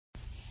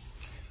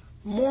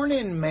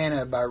Morning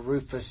Manna by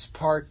Rufus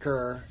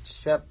Parker,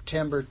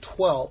 September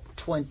 12,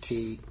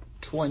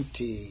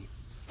 2020.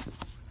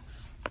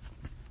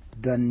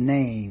 The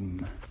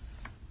Name.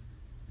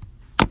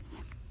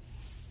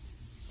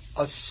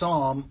 A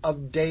Psalm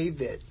of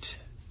David.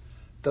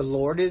 The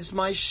Lord is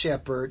my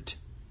shepherd,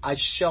 I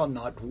shall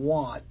not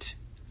want.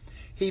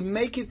 He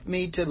maketh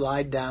me to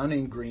lie down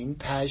in green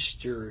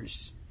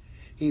pastures.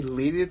 He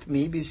leadeth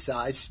me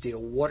beside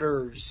still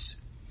waters.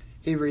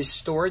 He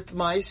restoreth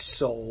my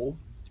soul.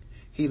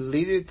 He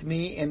leadeth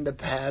me in the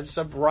paths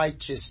of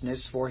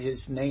righteousness for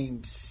his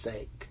name's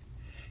sake.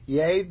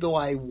 Yea, though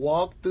I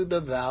walk through the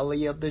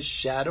valley of the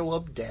shadow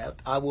of death,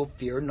 I will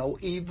fear no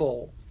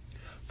evil.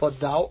 For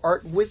thou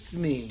art with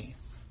me.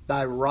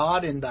 Thy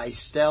rod and thy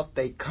staff,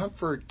 they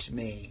comfort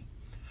me.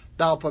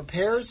 Thou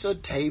preparest a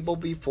table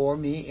before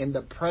me in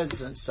the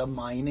presence of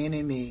mine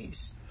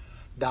enemies.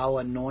 Thou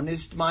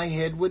anointest my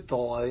head with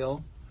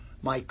oil.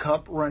 My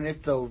cup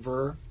runneth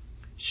over.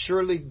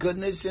 Surely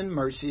goodness and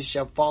mercy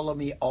shall follow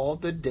me all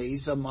the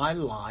days of my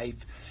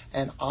life,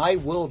 and I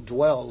will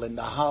dwell in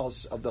the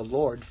house of the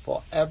Lord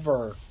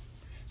forever.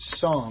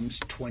 Psalms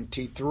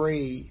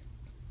 23.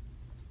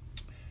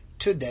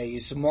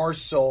 Today's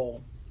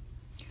morsel.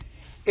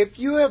 If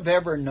you have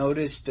ever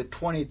noticed, the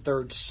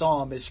 23rd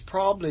Psalm is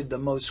probably the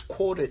most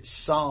quoted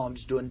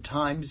Psalms during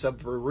times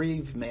of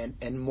bereavement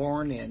and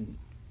mourning.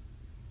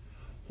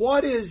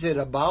 What is it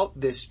about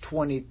this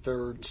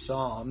 23rd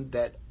Psalm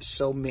that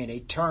so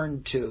many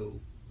turn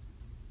to?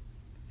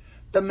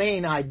 The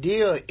main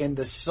idea in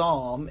the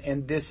Psalm,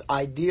 and this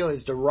idea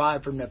is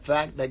derived from the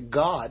fact that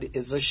God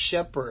is a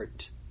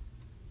shepherd.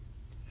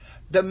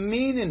 The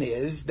meaning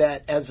is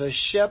that as a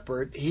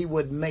shepherd, he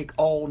would make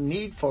all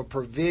needful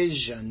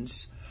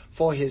provisions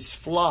for his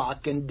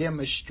flock and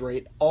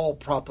demonstrate all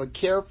proper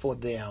care for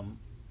them.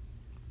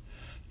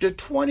 The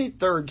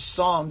 23rd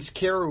Psalms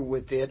carry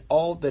with it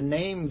all the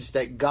names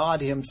that God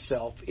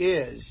himself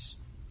is.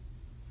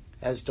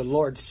 As the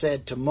Lord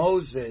said to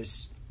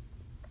Moses,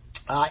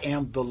 I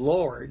am the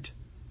Lord,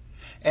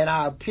 and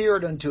I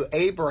appeared unto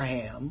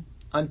Abraham,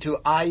 unto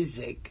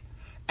Isaac,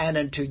 and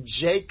unto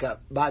Jacob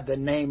by the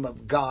name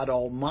of God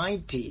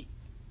Almighty.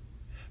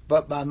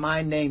 But by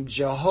my name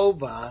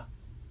Jehovah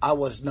I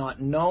was not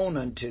known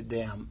unto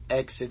them.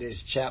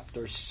 Exodus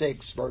chapter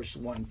 6, verse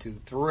 1 through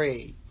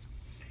 3.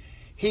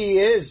 He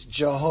is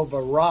Jehovah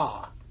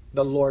Ra,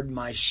 the Lord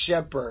my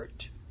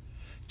shepherd.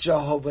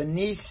 Jehovah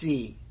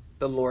Nisi,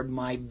 the Lord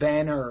my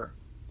banner.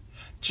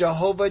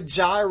 Jehovah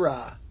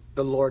Jireh,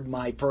 the Lord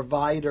my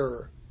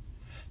provider.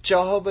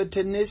 Jehovah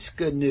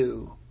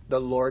Teniskanu,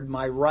 the Lord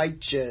my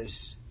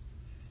righteous.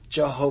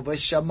 Jehovah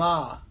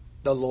Shammah,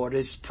 the Lord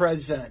is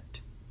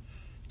present.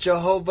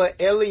 Jehovah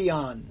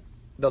Elion,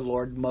 the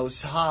Lord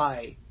most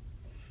high.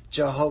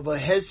 Jehovah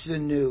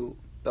Hesenu,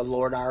 the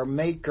Lord our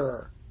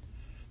maker.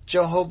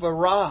 Jehovah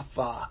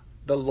Rapha,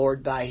 the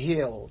Lord thy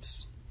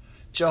heals.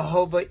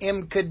 Jehovah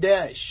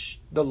Imkadesh,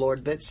 the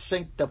Lord that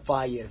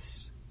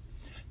sanctifieth.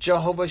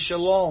 Jehovah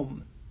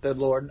Shalom, the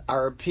Lord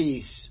our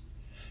peace.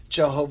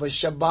 Jehovah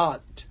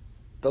Shabbat,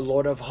 the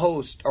Lord of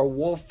hosts, our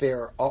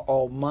warfare, our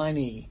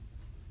almighty.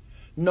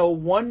 No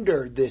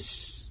wonder the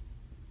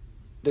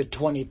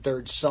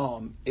 23rd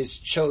Psalm is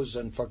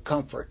chosen for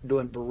comfort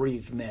during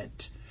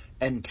bereavement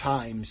and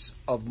times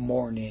of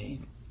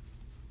mourning.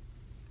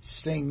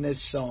 Sing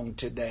this song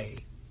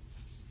today.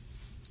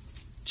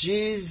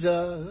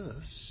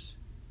 Jesus,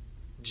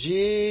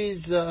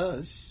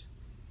 Jesus,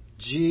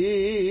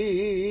 Jesus,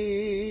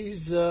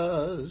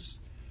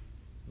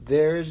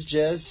 there's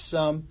just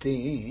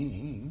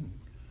something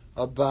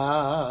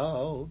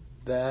about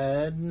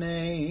that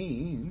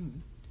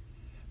name.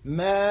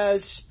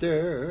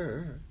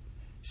 Master,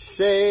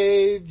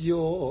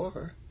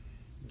 Savior,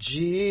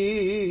 Jesus,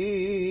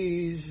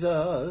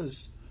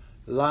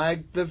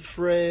 like the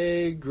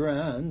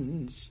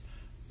fragrance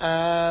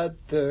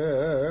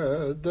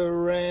after the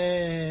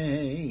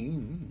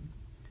rain.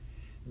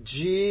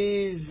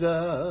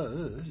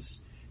 Jesus,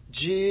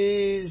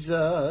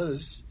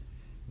 Jesus,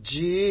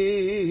 Jesus,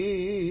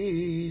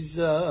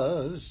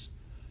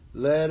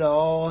 let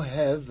all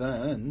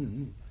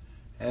heaven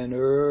and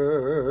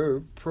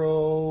earth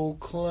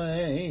proclaim.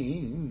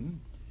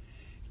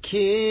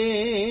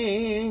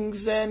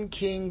 Kings and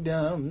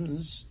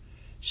kingdoms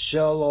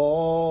shall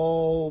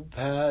all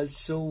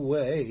pass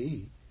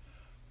away,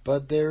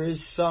 but there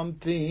is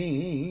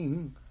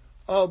something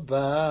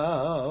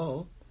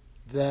about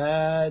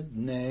that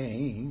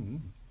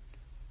name.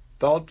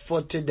 Thought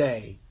for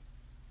today: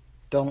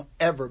 don't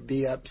ever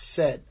be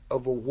upset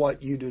over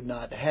what you do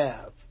not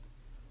have.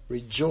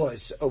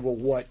 Rejoice over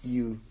what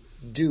you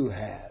do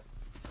have.